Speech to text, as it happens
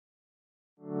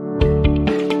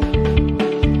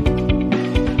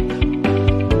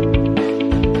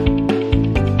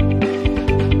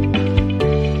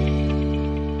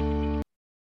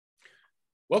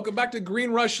Welcome back to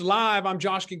Green Rush Live. I'm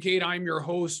Josh Kincaid. I'm your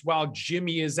host while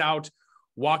Jimmy is out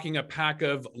walking a pack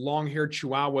of long-haired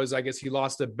chihuahuas. I guess he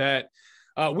lost a bet.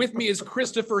 With me is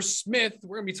Christopher Smith.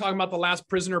 We're going to be talking about the Last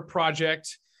Prisoner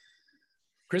Project.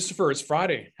 Christopher, it's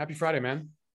Friday. Happy Friday,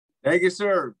 man. Thank you,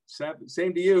 sir.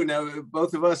 Same to you. Now,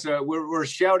 both of us, we're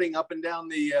shouting up and down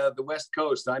the West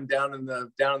Coast. I'm down in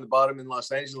the bottom in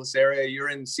Los Angeles area. You're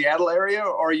in Seattle area,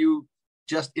 or are you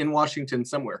just in Washington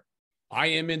somewhere? I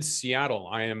am in Seattle.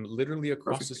 I am literally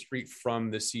across the street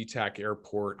from the SeaTac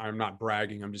airport. I'm not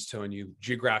bragging. I'm just telling you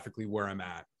geographically where I'm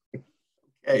at.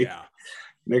 Okay. Yeah.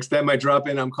 Next time I drop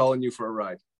in, I'm calling you for a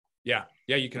ride. Yeah.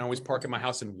 You can always park at my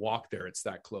house and walk there. It's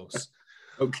that close.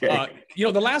 Okay. The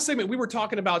last segment, we were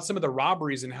talking about some of the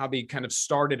robberies and how they kind of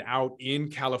started out in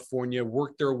California,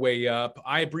 worked their way up.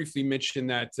 I briefly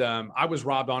mentioned that I was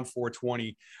robbed on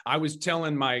 420. I was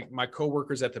telling my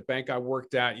coworkers at the bank I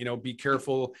worked at, be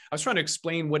careful. I was trying to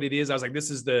explain what it is. I was like,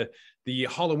 this is the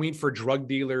Halloween for drug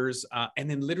dealers. And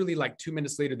then literally like 2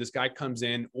 minutes later, this guy comes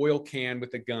in, oil can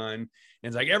with a gun, and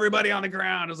it's like, everybody on the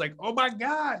ground. I was like, oh my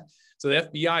God. So the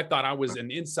FBI thought I was an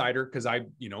insider because I,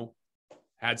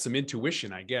 had some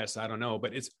intuition, I guess. I don't know,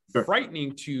 but it's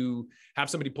frightening to have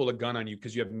somebody pull a gun on you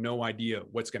because you have no idea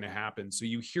what's going to happen. So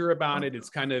you hear about it.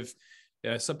 It's kind of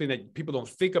something that people don't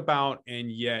think about,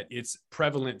 and yet it's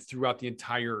prevalent throughout the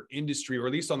entire industry, or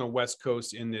at least on the West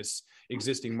Coast in this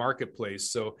existing marketplace.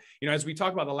 So, as we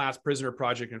talk about the Last Prisoner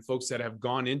Project and folks that have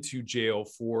gone into jail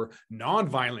for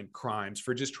nonviolent crimes,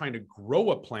 for just trying to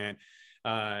grow a plant,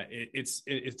 it's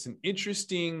an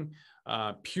interesting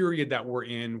period that we're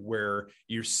in, where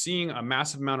you're seeing a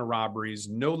massive amount of robberies,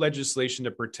 no legislation to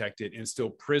protect it, and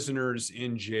still prisoners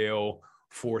in jail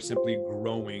for simply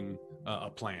growing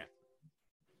a plant.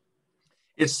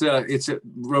 It's a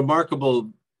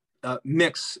remarkable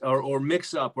mix or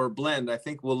mix up or blend. I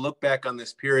think we'll look back on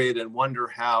this period and wonder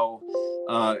how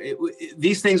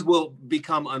these things will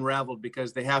become unraveled,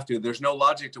 because they have to. There's no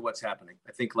logic to what's happening.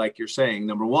 I think, like you're saying,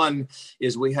 number one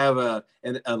is we have a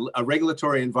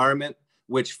regulatory environment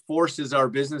which forces our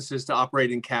businesses to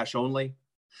operate in cash only,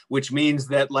 which means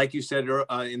that, like you said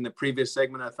in the previous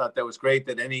segment, I thought that was great,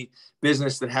 that any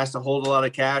business that has to hold a lot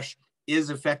of cash is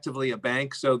effectively a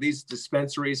bank. So these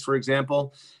dispensaries, for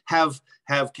example, have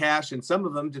cash, and some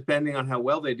of them, depending on how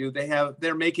well they do,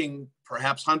 they're making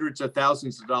perhaps hundreds of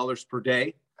thousands of dollars per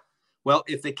day. Well,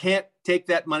 if they can't take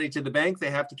that money to the bank,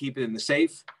 they have to keep it in the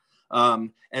safe.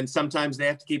 And sometimes they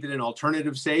have to keep it in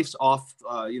alternative safes off,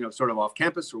 sort of off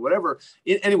campus or whatever.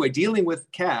 Anyway, dealing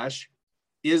with cash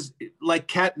is like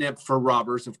catnip for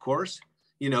robbers, of course.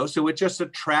 So it just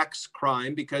attracts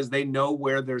crime, because they know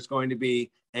where there's going to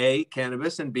be A,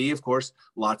 cannabis, and B, of course,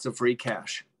 lots of free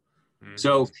cash. Mm-hmm.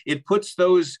 So it puts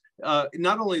those,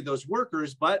 not only those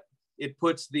workers, but it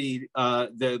puts the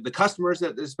customers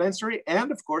at the dispensary,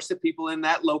 and of course the people in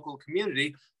that local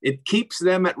community, it keeps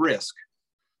them at risk.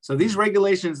 So these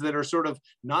regulations that are sort of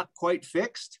not quite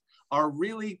fixed are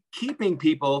really keeping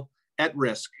people at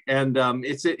risk. And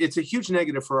it's a huge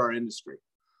negative for our industry.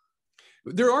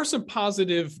 There are some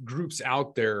positive groups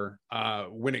out there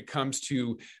when it comes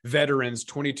to veterans,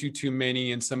 22 Too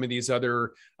Many, and some of these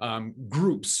other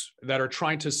groups that are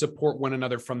trying to support one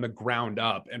another from the ground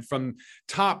up. And from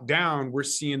top down, we're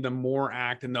seeing the MORE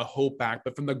Act and the HOPE Act.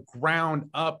 But from the ground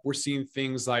up, we're seeing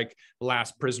things like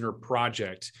Last Prisoner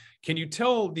Project. Can you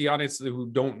tell the audience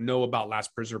who don't know about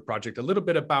Last Prisoner Project a little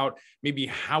bit about maybe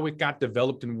how it got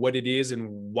developed and what it is and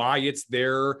why it's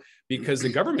there? Because the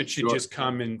government should just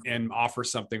come and offer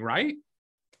something, right?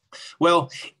 Well,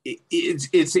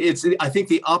 it's I think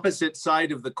the opposite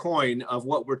side of the coin of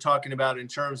what we're talking about in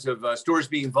terms of stores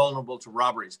being vulnerable to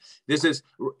robberies. This is,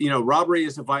 robbery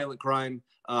is a violent crime.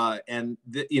 And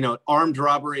armed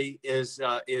robbery is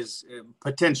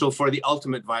potential for the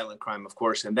ultimate violent crime, of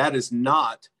course, and that is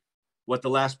not what the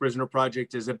Last Prisoner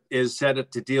Project is set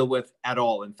up to deal with at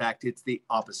all. In fact, it's the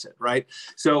opposite, right?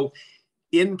 So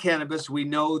in cannabis, we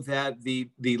know that the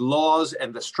laws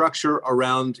and the structure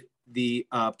around the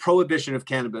prohibition of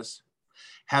cannabis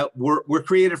were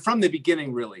created from the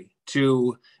beginning, really,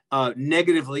 to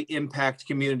negatively impact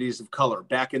communities of color.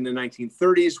 Back in the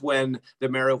 1930s, when the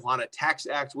Marijuana Tax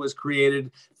Act was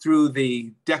created, through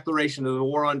the declaration of the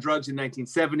war on drugs in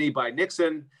 1970 by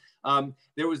Nixon,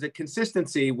 there was a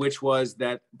consistency, which was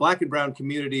that Black and brown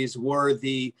communities were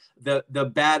the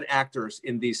bad actors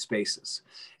in these spaces.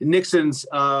 Nixon's,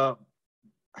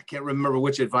 I can't remember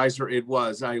which advisor it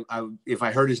was. If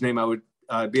I heard his name, I would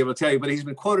be able to tell you, but he's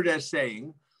been quoted as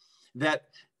saying that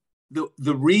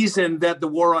the reason that the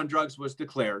war on drugs was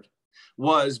declared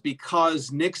was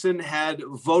because Nixon had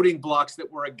voting blocs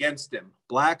that were against him,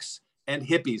 Blacks and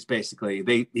hippies,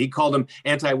 basically. He called them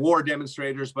anti-war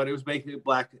demonstrators, but it was basically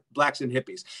blacks and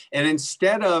hippies. And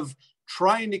instead of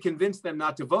trying to convince them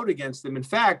not to vote against them, in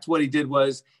fact, what he did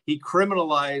was he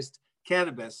criminalized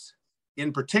cannabis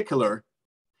in particular,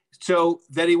 so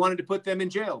that he wanted to put them in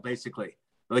jail, basically.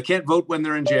 Well, they can't vote when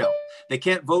they're in jail. They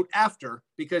can't vote after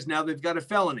because now they've got a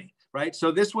felony, right?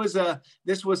 So this was a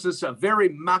very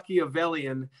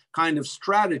Machiavellian kind of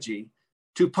strategy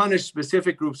to punish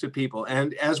specific groups of people.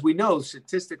 And as we know,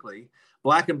 statistically,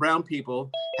 Black and brown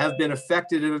people have been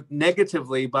affected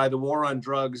negatively by the war on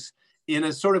drugs in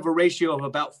a sort of a ratio of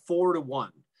about 4 to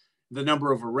 1. The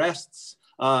number of arrests,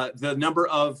 the number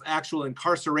of actual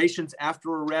incarcerations after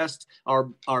arrest are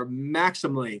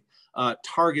maximally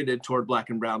targeted toward Black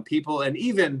and brown people. And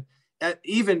even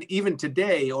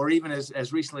today, or even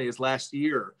as recently as last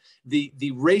year,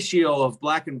 the ratio of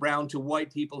Black and brown to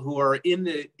white people who are in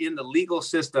the legal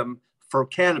system for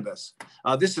cannabis,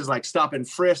 this is like stop and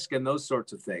frisk and those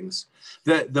sorts of things.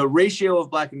 The ratio of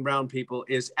Black and brown people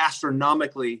is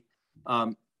astronomically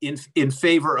in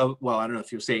favor of, well, I don't know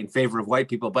if you'll say in favor of white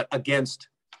people, but against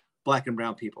Black and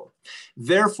brown people.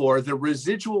 Therefore, the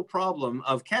residual problem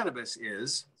of cannabis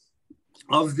is,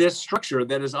 of this structure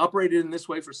that has operated in this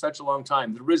way for such a long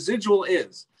time, the residual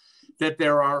is that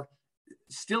there are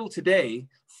still today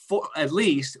at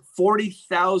least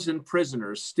 40,000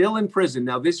 prisoners still in prison.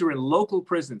 Now, these are in local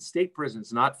prisons, state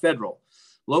prisons, not federal,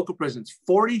 local prisons,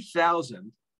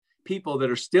 40,000 people that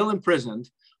are still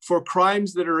imprisoned for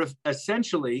crimes that are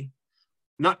essentially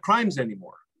not crimes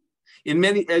anymore. In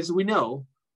many, as we know,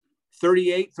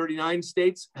 38, 39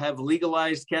 states have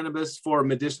legalized cannabis for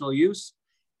medicinal use.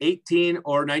 18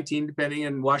 or 19, depending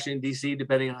in Washington, D.C.,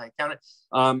 depending on how you count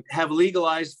it, have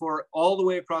legalized for all the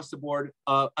way across the board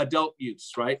adult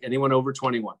use, right? Anyone over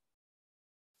 21.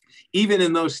 Even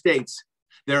in those states,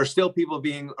 there are still people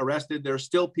being arrested. There are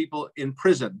still people in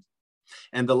prison.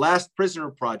 And the Last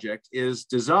Prisoner Project is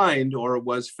designed, or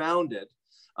was founded,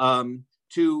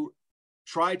 to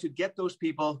try to get those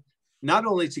people, not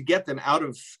only to get them out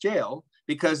of jail,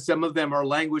 because some of them are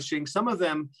languishing. Some of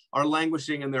them are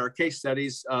languishing, and there are case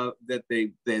studies that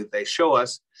they show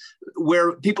us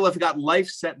where people have got life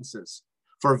sentences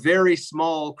for very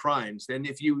small crimes. And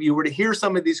if you were to hear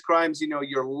some of these crimes,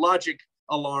 your logic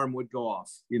alarm would go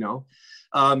off,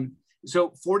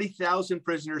 So 40,000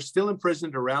 prisoners still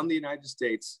imprisoned around the United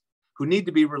States who need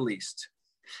to be released.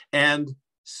 And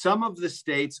some of the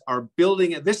states are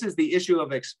building it. This is the issue of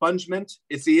expungement.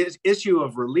 It's the issue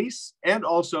of release and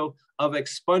also of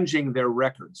expunging their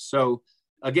records. So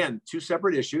again, two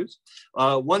separate issues.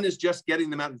 One is just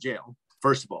getting them out of jail.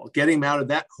 First of all, getting them out of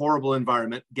that horrible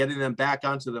environment, getting them back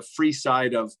onto the free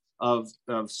side of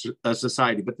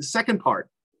society. But the second part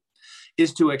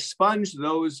is to expunge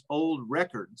those old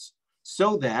records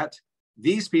so that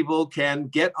these people can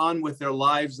get on with their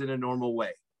lives in a normal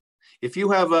way. If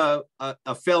you have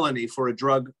a felony for a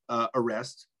drug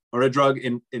arrest or a drug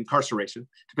incarceration,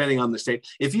 depending on the state,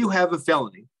 if you have a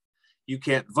felony, you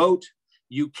can't vote,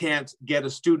 you can't get a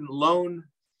student loan.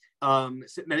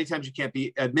 Many times you can't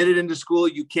be admitted into school.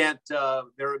 You can't,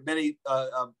 there are many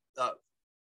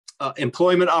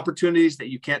employment opportunities that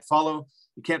you can't follow.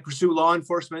 You can't pursue law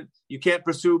enforcement. You can't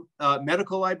pursue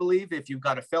medical, I believe, if you've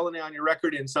got a felony on your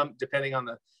record in some, depending on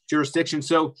the jurisdiction.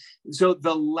 So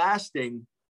the lasting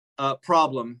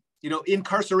problem,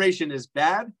 incarceration is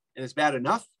bad and it's bad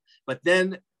enough, but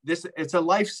then it's a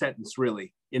life sentence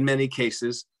really in many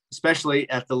cases, especially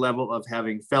at the level of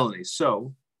having felonies.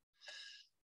 So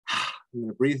I'm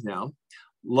gonna breathe now.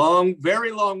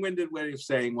 Very long-winded way of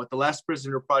saying what the Last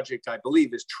Prisoner Project, I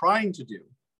believe, is trying to do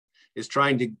is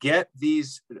trying to get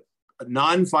these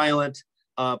non-violent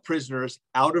prisoners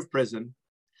out of prison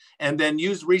and then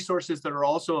use resources that are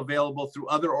also available through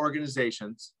other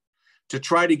organizations to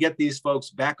try to get these folks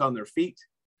back on their feet,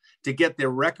 to get their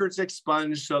records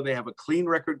expunged so they have a clean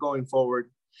record going forward,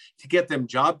 to get them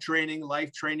job training,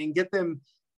 life training, get them,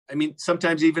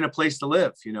 sometimes even a place to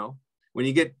live, When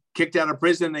you get kicked out of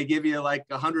prison, they give you like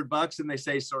 $100 and they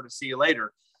say, sort of, see you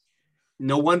later.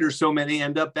 No wonder so many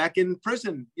end up back in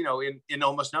prison, in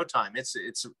almost no time. It's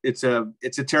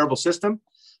a terrible system.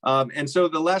 And so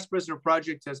the Last Prisoner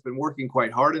Project has been working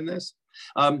quite hard in this.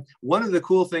 One of the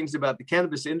cool things about the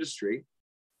cannabis industry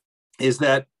is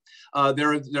that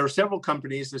there are several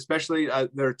companies, especially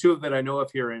there are two that I know of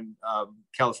here in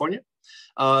California,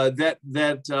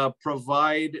 that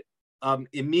provide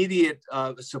immediate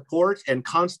support and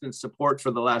constant support for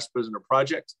the Last Prisoner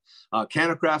Project.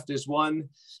 CannaCraft is one,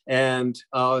 and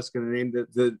I was going to name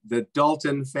the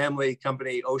Dalton family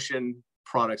company, Ocean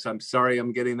Products. I'm sorry,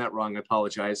 I'm getting that wrong. I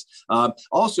apologize.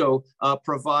 Also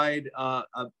provide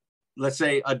let's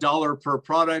say $1 per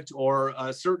product or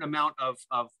a certain amount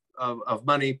of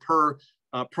money per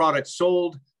product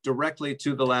sold directly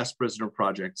to the Last Prisoner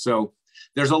Project. So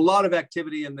there's a lot of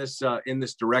activity in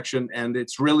this direction, and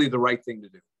it's really the right thing to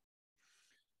do.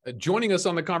 Joining us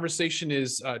on the conversation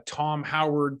is Tom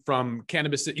Howard from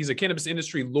Cannabis. He's a cannabis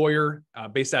industry lawyer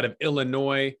based out of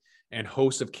Illinois and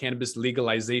host of Cannabis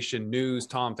Legalization News.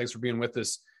 Tom, thanks for being with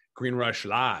us. Green Rush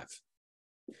Live.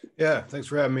 Yeah, thanks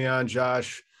for having me on,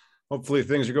 Josh. Hopefully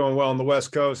things are going well on the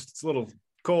West Coast. It's a little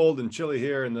cold and chilly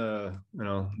here in the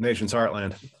nation's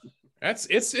heartland.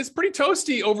 It's pretty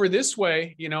toasty over this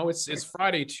way. It's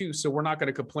Friday too, so we're not going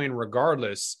to complain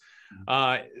regardless.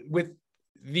 With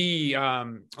the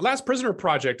Last Prisoner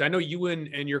Project, I know you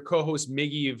and your co-host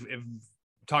Miggy have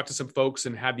talked to some folks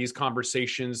and had these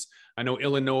conversations. I know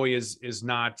Illinois is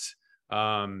not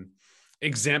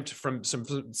exempt from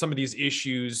some of these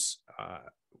issues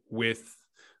with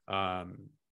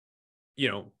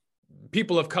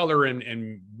people of color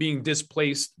and being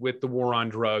displaced with the war on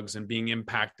drugs and being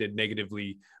impacted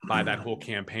negatively by that whole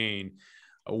campaign.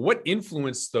 What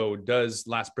influence, though, does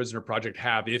Last Prisoner Project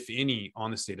have, if any,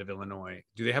 on the state of Illinois?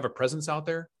 Do they have a presence out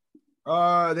there?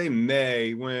 They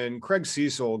may. When Craig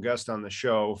Cecil, guest on the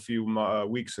show a few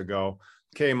weeks ago,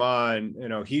 came on,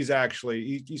 he's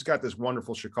got this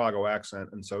wonderful Chicago accent,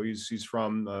 and so he's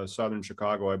from southern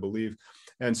Chicago, I believe,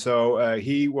 and so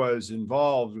he was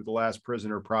involved with the Last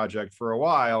Prisoner Project for a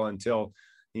while until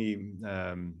he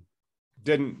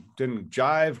didn't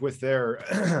jive with their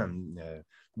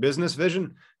business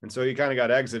vision, and so he kind of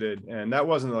got exited. And that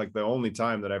wasn't like the only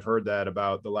time that I've heard that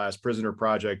about the Last Prisoner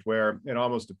Project, where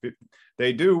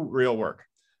they do real work,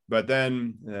 but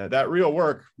then that real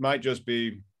work might just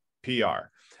be PR,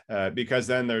 because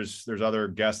then there's other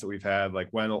guests that we've had, like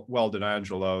Well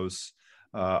DeAngelo's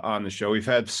on the show. We've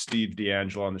had Steve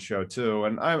D'Angelo on the show too,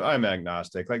 and I'm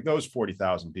agnostic. Like those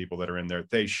 40,000 people that are in there,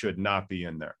 they should not be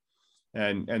in there.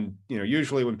 And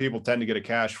usually when people tend to get a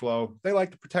cash flow, they like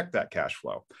to protect that cash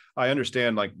flow. I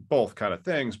understand like both kind of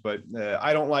things, but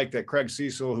I don't like that Craig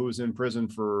Cecil, who was in prison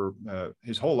for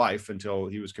his whole life until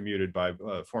he was commuted by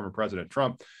former President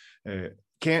Trump,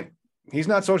 he's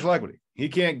not social equity. He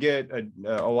can't get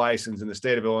a license in the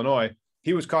state of Illinois.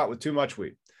 He was caught with too much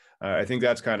weed. I think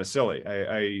that's kind of silly.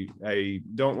 I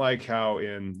don't like how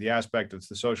in the aspect of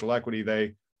the social equity,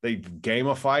 they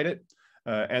gamified it.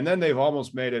 And then they've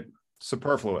almost made it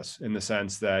superfluous in the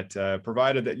sense that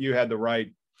provided that you had the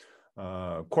right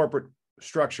corporate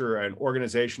structure and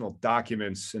organizational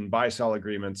documents and buy-sell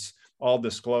agreements all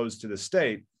disclosed to the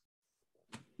state,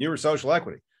 you were social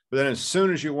equity. But then as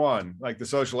soon as you won, like the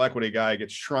social equity guy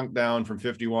gets shrunk down from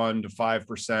 51 to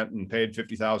 5% and paid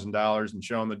 $50,000 and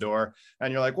shown the door.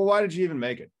 And you're like, well, why did you even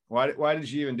make it? Why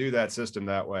did you even do that system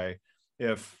that way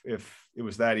if it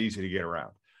was that easy to get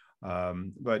around?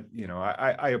 But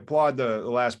I applaud the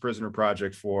Last Prisoner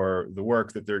Project for the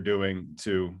work that they're doing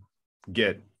to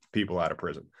get people out of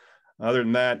prison. Other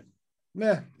than that,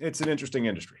 it's an interesting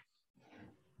industry.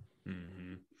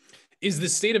 Mm-hmm. Is the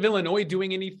state of Illinois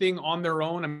doing anything on their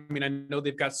own? I mean, I know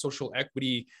they've got social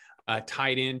equity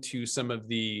tied into some of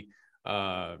the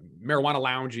marijuana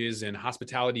lounges and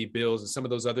hospitality bills and some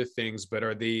of those other things, but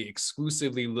are they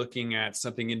exclusively looking at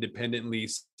something independently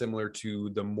similar to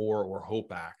the MORE or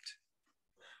HOPE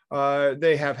Act?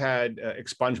 They have had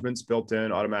expungements built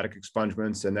in, automatic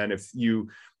expungements. And then if you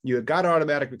got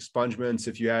automatic expungements,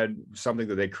 if you had something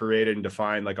that they created and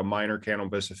defined like a minor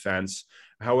cannabis offense.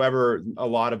 However, a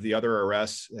lot of the other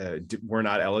arrests were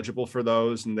not eligible for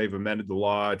those, and they've amended the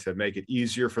law to make it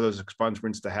easier for those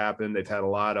expungements to happen. They've had a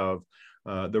lot of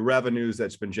the revenues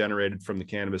that's been generated from the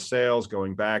cannabis sales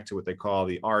going back to what they call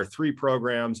the R3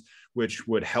 programs, which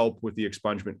would help with the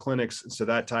expungement clinics. So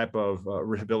that type of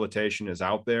rehabilitation is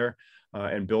out there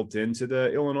and built into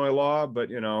the Illinois law. But,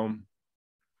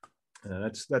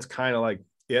 that's kind of like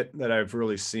it that I've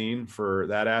really seen for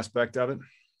that aspect of it.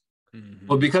 Mm-hmm.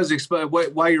 Well, because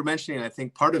why you're mentioning, I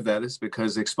think part of that is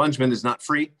because expungement is not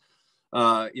free.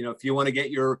 If you want to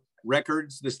get your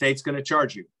records, the state's going to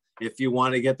charge you. If you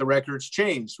want to get the records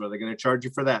changed, well, they're going to charge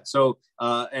you for that. So,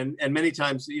 and many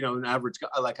times, an average guy,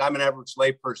 like I'm an average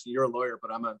lay person, you're a lawyer,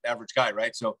 but I'm an average guy,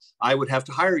 right? So I would have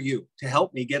to hire you to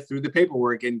help me get through the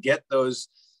paperwork and get those,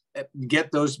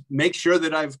 make sure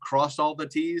that I've crossed all the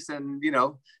T's and,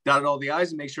 dotted all the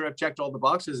I's and make sure I've checked all the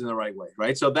boxes in the right way,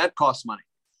 right? So that costs money,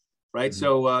 right? Mm-hmm.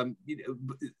 So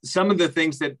some of the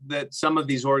things that some of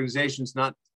these organizations,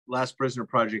 not Last Prisoner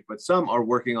Project, but some are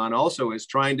working on also is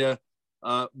trying to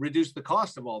reduce the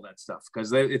cost of all that stuff,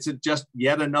 because it's just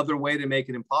yet another way to make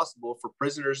it impossible for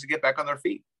prisoners to get back on their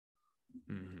feet.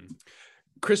 Mm-hmm.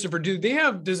 Christopher,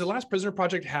 does the Last Prisoner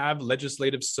Project have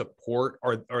legislative support?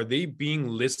 Are they being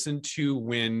listened to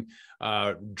when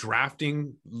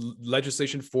drafting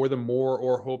legislation for the More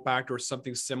or Hope Act or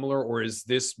something similar? Or is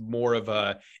this more of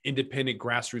a independent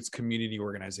grassroots community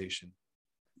organization?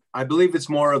 I believe it's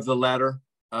more of the latter.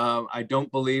 I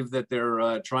don't believe that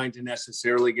they're trying to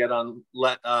necessarily get on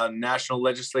national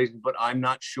legislation, but I'm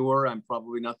not sure. I'm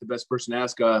probably not the best person to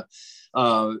ask.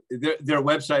 Their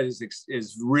website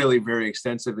is really very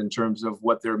extensive in terms of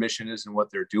what their mission is and what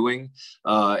they're doing.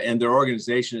 And their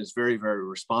organization is very, very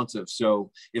responsive. So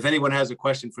if anyone has a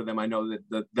question for them, I know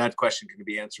that question can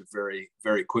be answered very,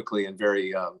 very quickly and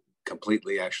very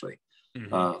completely, actually.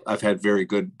 Mm-hmm. I've had very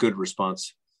good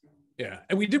response. Yeah.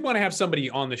 And we did want to have somebody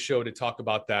on the show to talk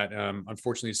about that.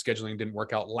 Unfortunately, scheduling didn't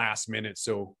work out last minute.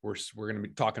 So we're going to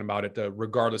be talking about it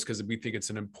regardless, because we think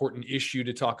it's an important issue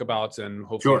to talk about, and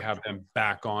hopefully have them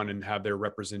back on and have their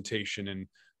representation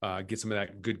and get some of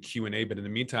that good Q&A. But in the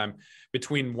meantime,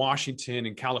 between Washington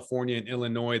and California and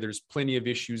Illinois, there's plenty of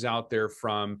issues out there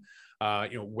from,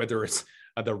 whether it's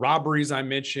the robberies I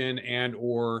mentioned and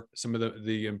or some of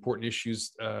the important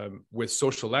issues with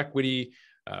social equity.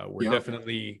 We're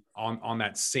definitely on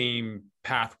that same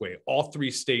pathway. All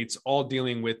three states all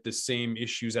dealing with the same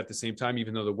issues at the same time,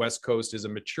 even though the West Coast is a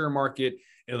mature market,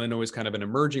 Illinois is kind of an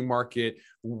emerging market.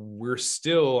 We're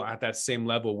still at that same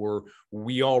level where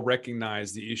we all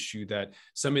recognize the issue that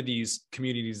some of these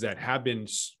communities that have been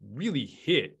really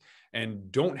hit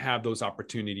and don't have those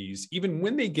opportunities, even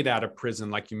when they get out of prison,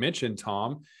 like you mentioned,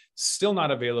 Tom, still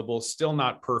not available, still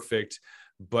not perfect,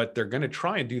 but they're going to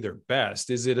try and do their best.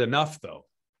 Is it enough though?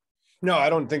 No,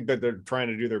 I don't think that they're trying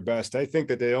to do their best. I think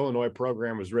that the Illinois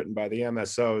program was written by the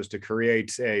MSOs to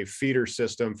create a feeder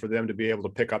system for them to be able to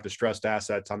pick up distressed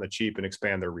assets on the cheap and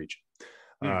expand their reach.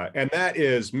 And that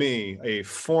is me, a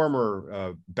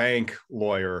former bank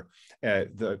lawyer,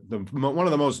 one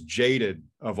of the most jaded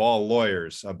of all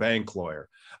lawyers, a bank lawyer.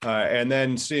 And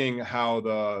then seeing how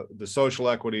the social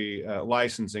equity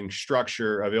licensing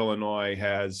structure of Illinois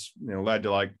has led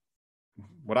to like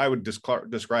what I would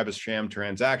describe as sham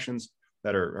transactions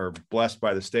that are blessed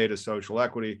by the state as social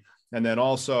equity. And then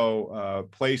also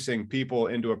placing people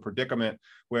into a predicament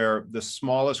where the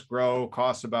smallest grow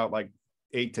costs about like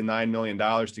 $8 to $9 million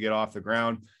to get off the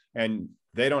ground. And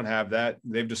they don't have that.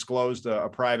 They've disclosed a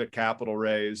private capital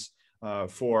raise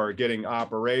for getting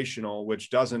operational, which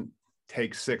doesn't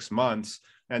take 6 months.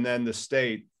 And then the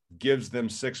state gives them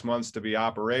 6 months to be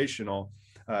operational.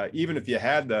 Even if you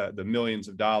had the millions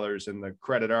of dollars and the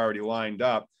credit already lined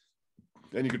up,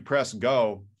 then you could press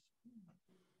go.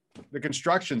 The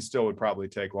construction still would probably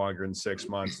take longer than 6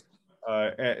 months.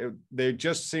 They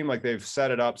just seem like they've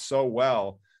set it up so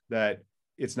well that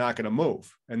it's not going to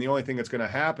move. And the only thing that's going to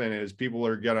happen is people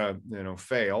are going to,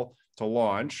 fail to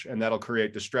launch, and that'll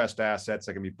create distressed assets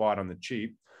that can be bought on the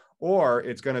cheap, or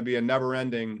it's going to be a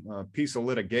never-ending piece of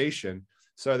litigation,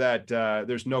 so that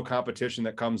there's no competition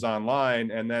that comes online.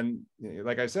 And then,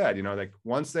 like I said, like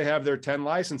once they have their 10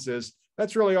 licenses,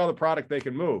 that's really all the product they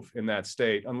can move in that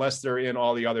state, unless they're in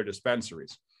all the other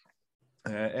dispensaries.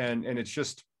 And it's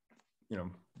just,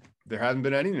 there hasn't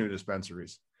been any new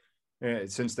dispensaries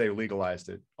since they legalized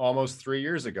it almost 3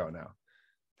 years ago now.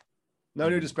 No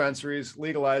new dispensaries,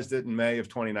 legalized it in May of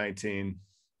 2019.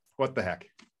 What the heck?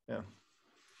 Yeah.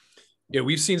 Yeah,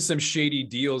 we've seen some shady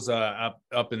deals up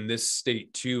in this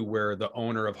state too, where the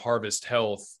owner of Harvest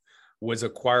Health was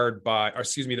acquired by,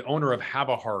 the owner of Have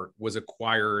a Heart was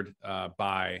acquired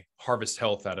by Harvest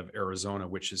Health out of Arizona,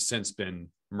 which has since been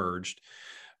merged.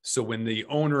 So when the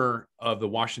owner of the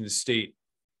Washington State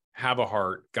Have a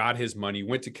Heart got his money,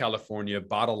 went to California,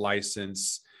 bought a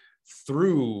license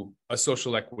through a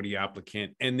social equity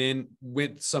applicant, and then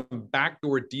went some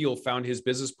backdoor deal, found his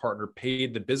business partner,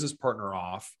 paid the business partner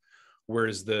off,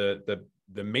 whereas the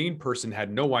main person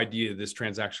had no idea this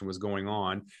transaction was going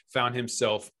on, found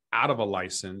himself out of a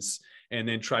license, and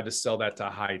then tried to sell that to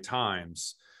High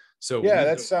Times. So yeah,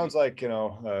 that sounds like,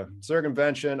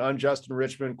 circumvention, unjust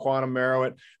enrichment, quantum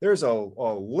merit. There's a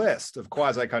list of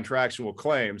quasi-contractual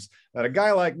claims that a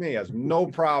guy like me has no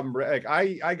problem. Like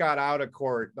I got out of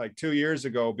court like 2 years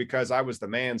ago because I was the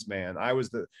man's man.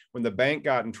 When the bank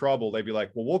got in trouble, they'd be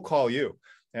like, well, we'll call you.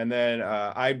 And then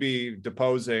I'd be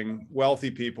deposing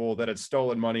wealthy people that had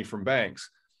stolen money from banks.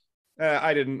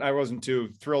 I wasn't too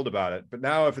thrilled about it. But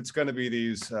now if it's going to be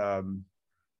these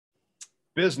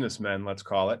businessmen, let's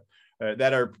call it,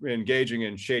 that are engaging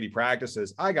in shady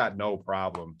practices, I got no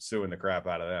problem suing the crap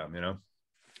out of them,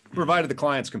 provided the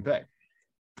clients can pay.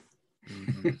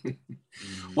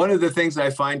 One of the things I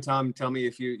find, Tom, tell me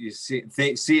if you seeing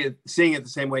it the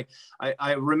same way.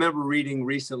 I remember reading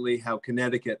recently how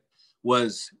Connecticut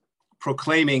was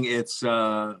proclaiming its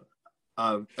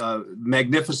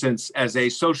magnificence as a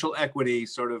social equity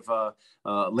sort of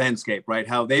landscape, right?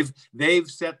 How they've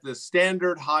set the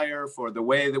standard higher for the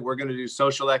way that we're going to do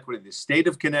social equity, the state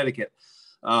of Connecticut.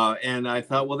 And I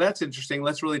thought, well, that's interesting.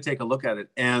 Let's really take a look at it.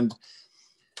 And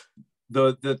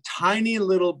the tiny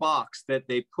little box that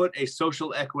they put a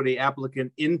social equity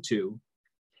applicant into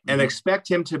and expect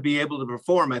him to be able to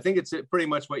perform, I think it's pretty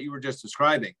much what you were just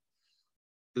describing.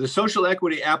 The social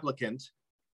equity applicant,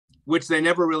 which they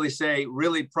never really say,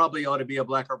 really probably ought to be a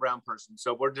Black or brown person.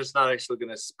 So we're just not actually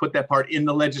going to put that part in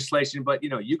the legislation, but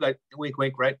you got wink,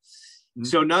 wink, right?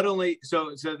 So not only,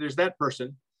 so there's that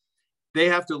person, they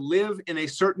have to live in a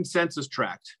certain census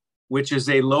tract, which is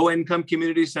a low income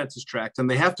community census tract. And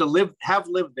they have to have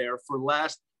lived there for the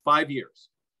last 5 years.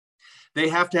 They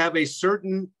have to have a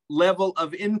certain level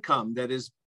of income that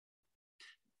is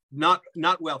not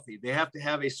wealthy. They have to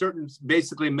have a certain,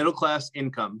 basically middle-class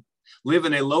income, live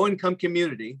in a low-income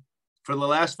community for the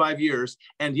last 5 years,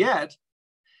 and yet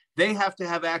they have to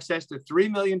have access to $3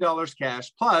 million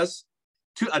cash plus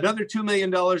another $2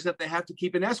 million that they have to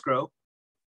keep in escrow,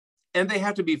 and they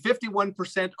have to be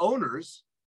 51% owners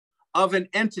of an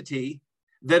entity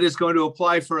that is going to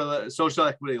apply for a social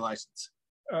equity license.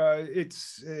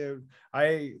 Is it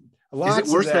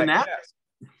worse than that? Yes.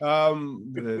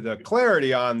 The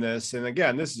clarity on this, and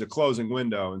again, this is a closing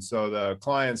window, and so the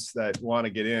clients that want to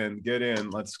get in,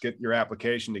 let's get your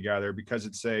application together, because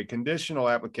it's a conditional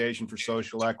application for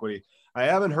social equity. I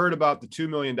haven't heard about the $2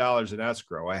 million in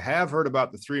escrow. I have heard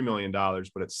about the $3 million,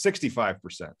 but it's 65%.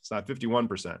 It's not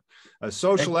 51%. A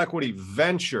social equity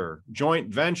venture, joint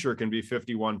venture, can be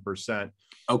 51%.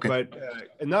 Okay. But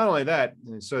and not only that,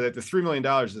 so that the $3 million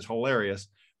is hilarious,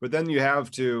 but then you have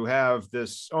to have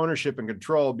this ownership and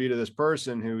control be to this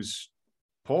person who's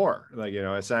poor,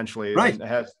 essentially. Right.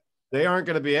 They aren't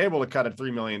going to be able to cut a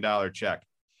 $3 million check.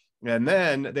 And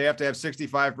then they have to have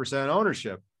 65%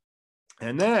 ownership.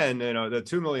 And then, the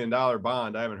 $2 million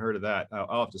bond, I haven't heard of that.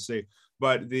 I'll have to see.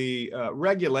 But the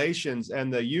regulations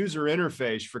and the user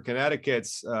interface for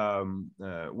Connecticut's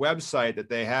website that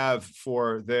they have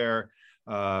for their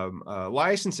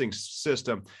licensing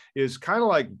system is kind of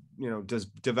like,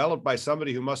 developed by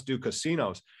somebody who must do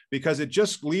casinos, because it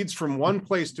just leads from one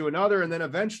place to another. And then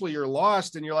eventually you're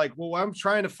lost and you're like, well, I'm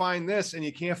trying to find this, and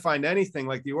you can't find anything.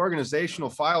 Like, the organizational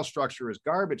file structure is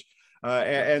garbage.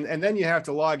 And then you have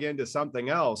to log into something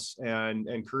else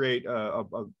and create a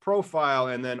profile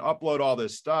and then upload all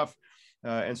this stuff.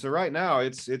 And so right now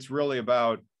it's really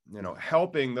about,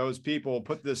 helping those people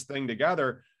put this thing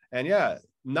together. And yeah,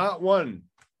 not one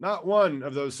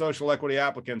of those social equity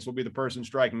applicants will be the person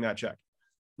striking that check.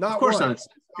 Of course not.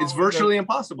 It's virtually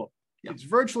impossible. Yeah. It's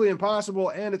virtually impossible.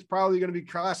 And it's probably going to be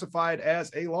classified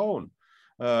as a loan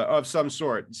of some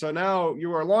sort. So now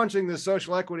you are launching this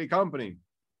social equity company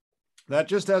that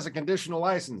just has a conditional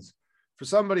license for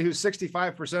somebody who's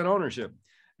 65% ownership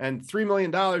and $3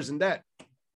 million in debt.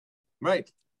 Right.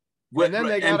 And then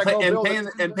they got to go build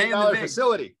a $3 million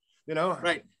facility,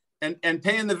 Right. And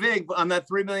paying the VIG on that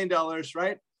 $3 million,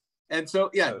 right? And so,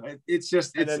 yeah, it's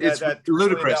just, it's that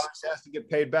ludicrous. Has to get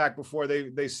paid back before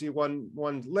they see one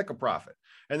lick of profit.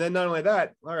 And then not only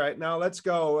that, all right, now let's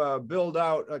go build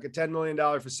out like a $10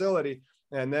 million facility.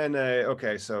 And then,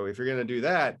 okay, so if you're going to do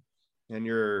that, and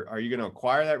are you going to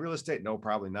acquire that real estate? No,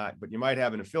 probably not. But you might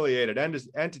have an affiliated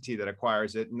entity that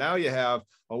acquires it. Now you have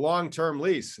a long-term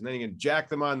lease, and then you can jack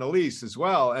them on the lease as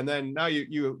well. And then now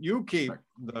you keep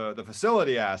the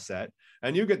facility asset,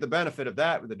 and you get the benefit of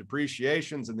that with the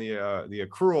depreciations and the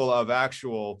accrual of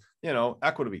actual,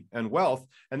 equity and wealth.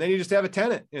 And then you just have a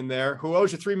tenant in there who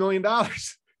owes you $3 million.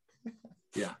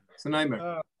 Yeah, it's a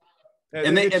nightmare.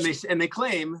 And they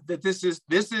claim that this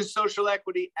is social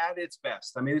equity at its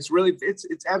best. I mean,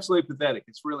 it's absolutely pathetic.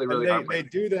 It's really they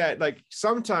do that. Like,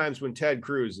 sometimes when Ted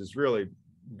Cruz is really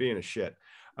being a shit,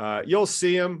 you'll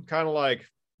see him kind of like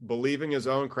believing his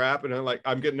own crap and like,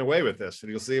 I'm getting away with this, and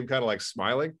you'll see him kind of like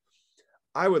smiling.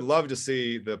 I would love to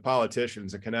see the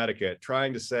politicians in Connecticut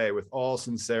trying to say with all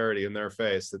sincerity in their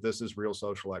face that this is real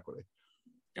social equity.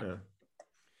 Yeah.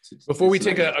 Before we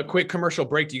take a quick commercial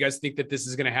break, do you guys think that this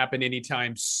is going to happen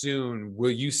anytime soon?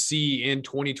 Will you see in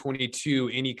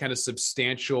 2022 any kind of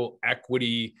substantial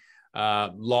equity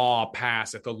law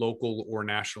pass at the local or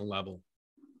national level?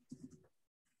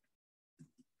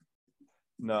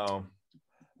 No.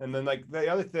 And then, like,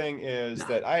 the other thing is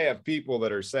that I have people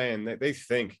that are saying that they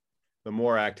think the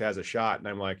MORE Act has a shot. And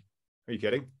I'm like, are you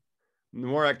kidding? The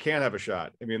MORE Act can't have a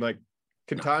shot. I mean, like,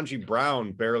 Ketanji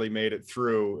Brown barely made it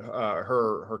through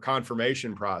her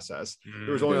confirmation process.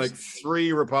 There was only like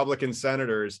 3 Republican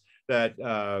senators that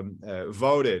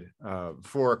voted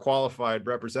for a qualified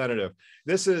representative.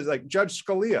 This is like Judge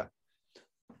Scalia,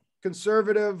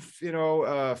 conservative,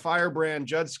 firebrand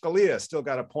Judge Scalia still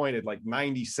got appointed like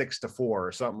 96-4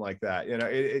 or something like that.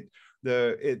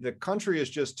 The country is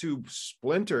just too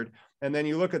splintered. And then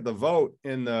you look at the vote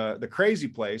in the crazy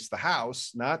place, the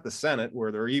House, not the Senate,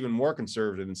 where they're even more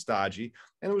conservative and stodgy.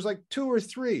 And it was like 2 or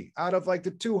 3 out of like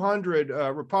the 200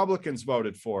 Republicans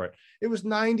voted for it. It was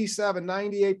 97,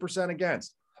 98%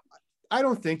 against. I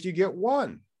don't think you get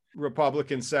one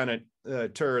Republican senator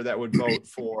that would vote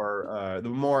for the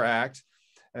MORE Act.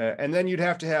 And then you'd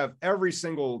have to have every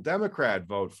single Democrat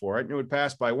vote for it. And it would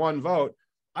pass by 1 vote.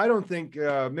 I don't think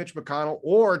Mitch McConnell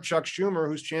or Chuck Schumer,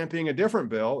 who's championing a different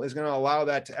bill, is going to allow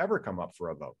that to ever come up for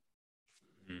a vote.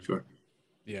 Sure.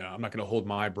 Yeah, I'm not going to hold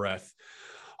my breath.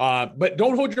 But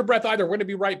don't hold your breath either. We're going to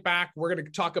be right back. We're going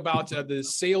to talk about the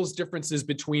sales differences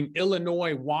between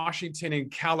Illinois, Washington,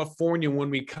 and California when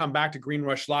we come back to Green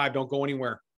Rush Live. Don't go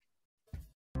anywhere.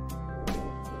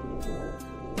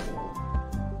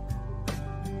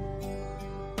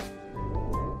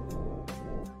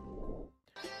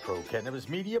 Pro Cannabis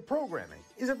Media programming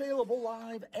is available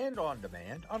live and on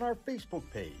demand on our Facebook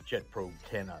page at Pro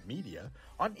Canna Media,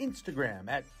 on Instagram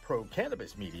at Pro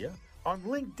Cannabis Media, on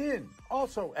LinkedIn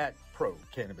also at Pro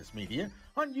Cannabis Media,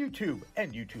 on YouTube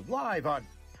and YouTube Live on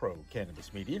Pro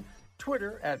Cannabis Media,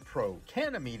 Twitter at Pro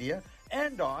Canna Media,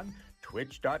 and on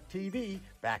twitch.tv/Pro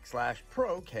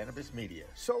Cannabis Media.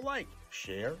 So like,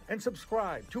 share, and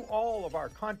subscribe to all of our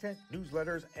content,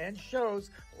 newsletters, and shows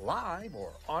live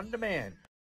or on demand.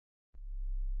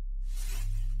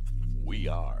 We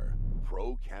are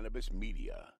Pro Cannabis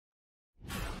Media.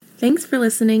 Thanks for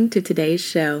listening to today's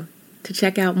show. To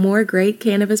check out more great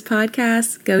cannabis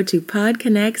podcasts, go to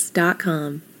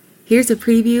podconnects.com. Here's a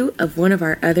preview of one of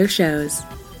our other shows.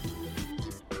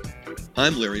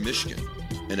 I'm Larry Mishkin,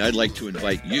 and I'd like to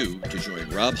invite you to join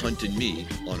Rob Hunt and me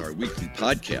on our weekly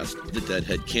podcast, The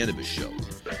Deadhead Cannabis Show.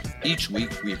 Each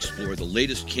week, we explore the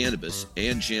latest cannabis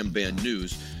and jam band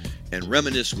news and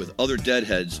reminisce with other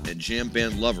Deadheads and jam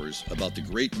band lovers about the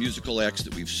great musical acts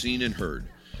that we've seen and heard.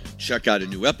 Check out a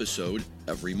new episode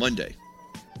every Monday.